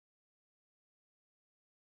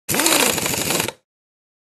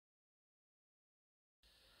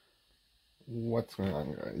What's going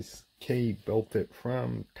on, guys? Kay built it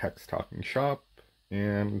from Text Talking Shop,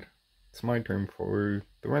 and it's my turn for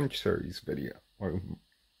the wrench series video, or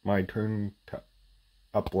my turn to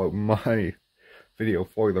upload my video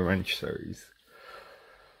for the wrench series.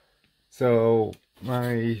 So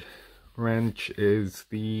my wrench is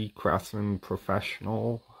the Craftsman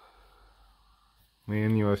Professional made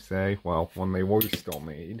in USA, well, when they were still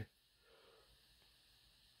made.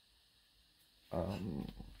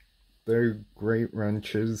 They're great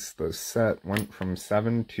wrenches. The set went from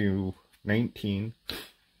 7 to 19.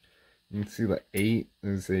 You can see the 8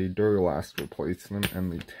 is a Duralast replacement,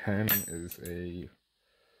 and the 10 is a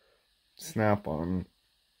snap-on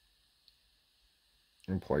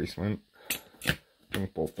replacement. I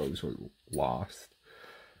think both those were lost.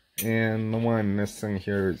 And the one missing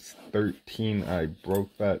here is 13. I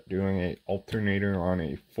broke that doing an alternator on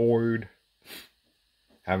a Ford.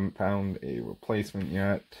 Haven't found a replacement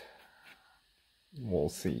yet. We'll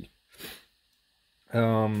see.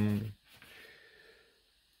 They're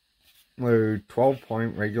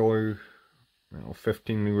 12-point regular,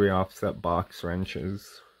 15-degree offset box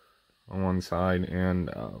wrenches on one side and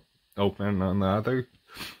open on the other.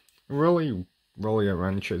 Really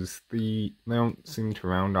wrenches. They don't seem to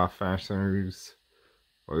round off fasteners,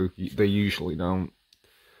 or they usually don't.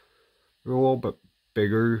 They're a little bit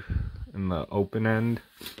bigger in the open end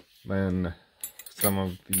than some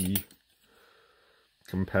of the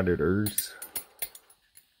competitors.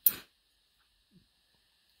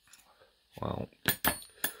 Well,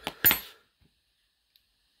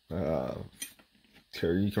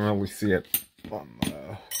 here you can really see it on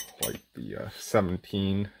the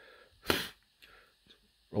 17.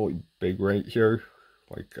 Really big right here,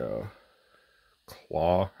 like a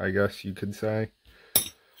claw, I guess you could say.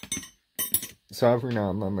 So every now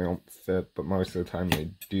and then they don't fit, but most of the time they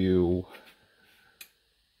do.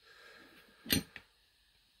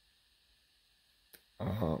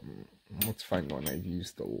 Let's find one I've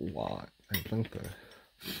used a lot. I think the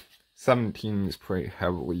 17 is pretty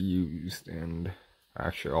heavily used, and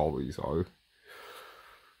actually all these are.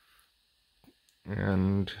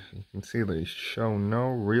 And you can see they show no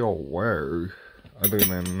real wear, other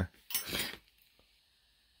than,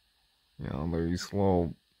 there's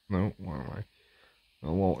little,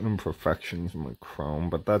 little imperfections in the chrome,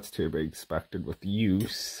 but that's to be expected with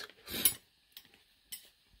use.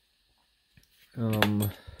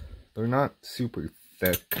 They're not super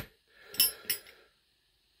thick.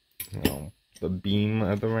 The beam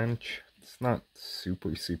of the wrench, it's not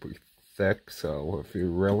super thick, so if you're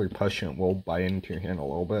really pushing it, it will bite into your hand a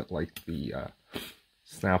little bit, like the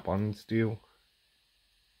snap-ons do.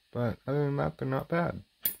 But other than that, they're not bad.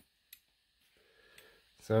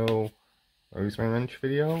 So, there's my wrench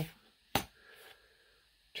video.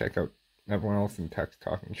 Check out everyone else in Text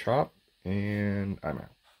Talking Shop, and I'm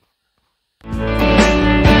out.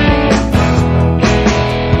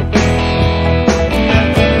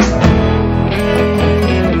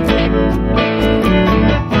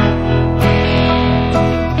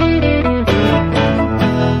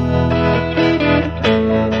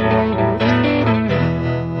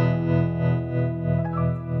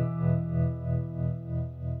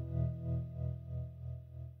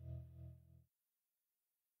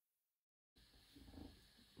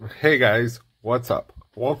 Hey guys, what's up?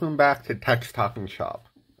 Welcome back to Text Talking Shop.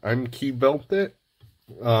 I'm Key Built It.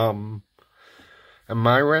 And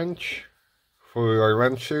my wrench for our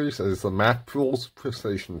wrench series is the Mac Tools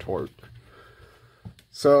Precision Torque.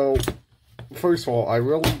 So, first of all, I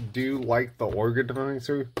really do like the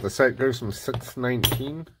organizer. The set goes from 6 to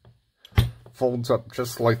 19. Folds up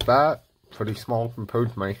just like that. Pretty small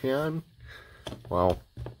compared to my hand. Well,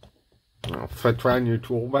 fits around your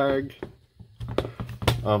tool bag.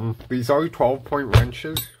 These are 12-point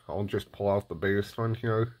wrenches. I'll just pull out the biggest one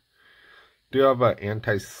here. Do have an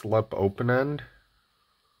anti-slip open end.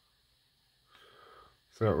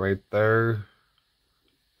 So right there.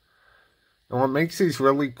 And what makes these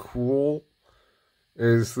really cool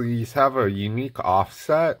is these have a unique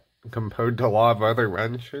offset compared to a lot of other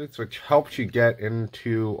wrenches, which helps you get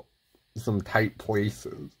into some tight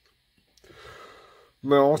places.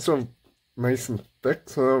 And they're also nice and thick,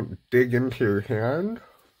 so they don't dig into your hand.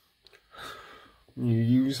 You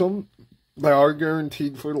use them. They are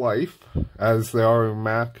guaranteed for life, as they are a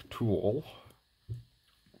Mac tool.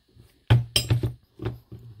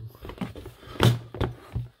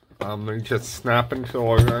 They just snap into the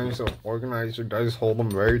organizer. The organizer does hold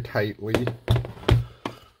them very tightly.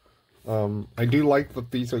 I do like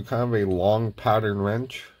that these are kind of a long pattern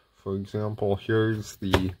wrench. For example, here's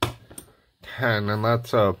the 10, and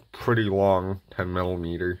that's a pretty long 10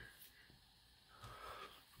 millimeter.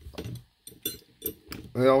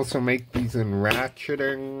 They also make these in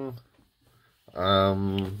ratcheting.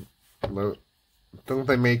 Don't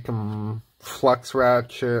they make them flex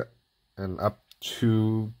ratchet and up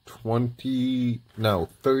to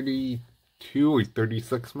 32 or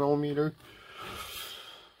 36 millimeter.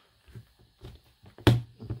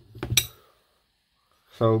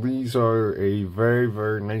 So these are a very,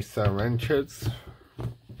 very nice set of wrenches.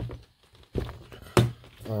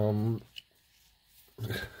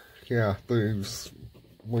 Yeah, there's,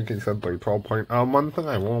 like I said, like 12 point. One thing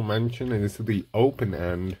I will mention is the open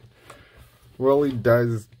end really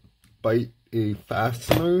does bite a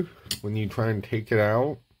fastener when you try and take it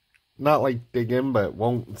out. Not like dig in, but it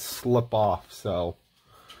won't slip off, so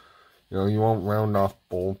you know, you won't round off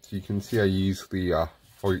bolts. You can see I used the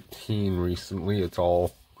 14 recently. It's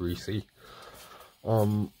all greasy.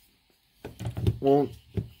 Won't, you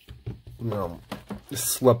know,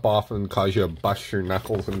 slip off and cause you to bust your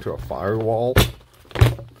knuckles into a firewall.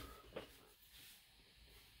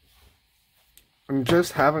 And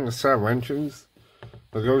just having a set of wrenches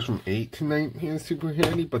that goes from 8 to 19 is super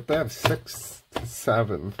handy, but they have 6 to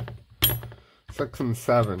 7. 6 and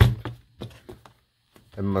 7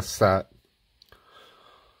 in the set.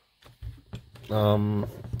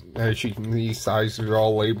 As you can see, sizes are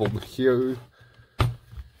all labeled here.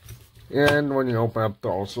 And when you open up,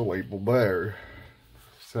 they're also labeled there.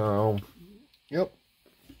 So, yep.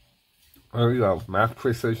 There you go. Math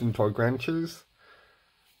Precision Torque Wrenches.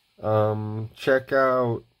 Check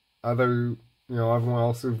out other, everyone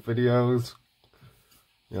else's videos.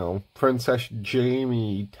 Princess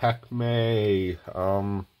Jamie, Tech May,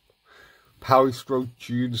 Power Stroke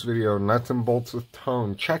Jude's video, Nuts and Bolts with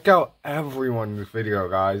Tone. Check out everyone's video,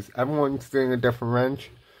 guys. Everyone's doing a different wrench,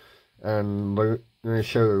 and they're going to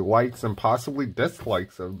show their likes and possibly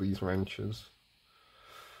dislikes of these wrenches.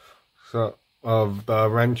 So, of the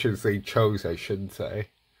wrenches they chose, I should say.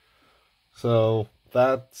 So,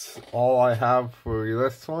 that's all I have for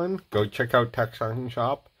this one. Go check out Tech Talking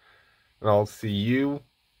Shop, and I'll see you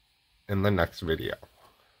in the next video.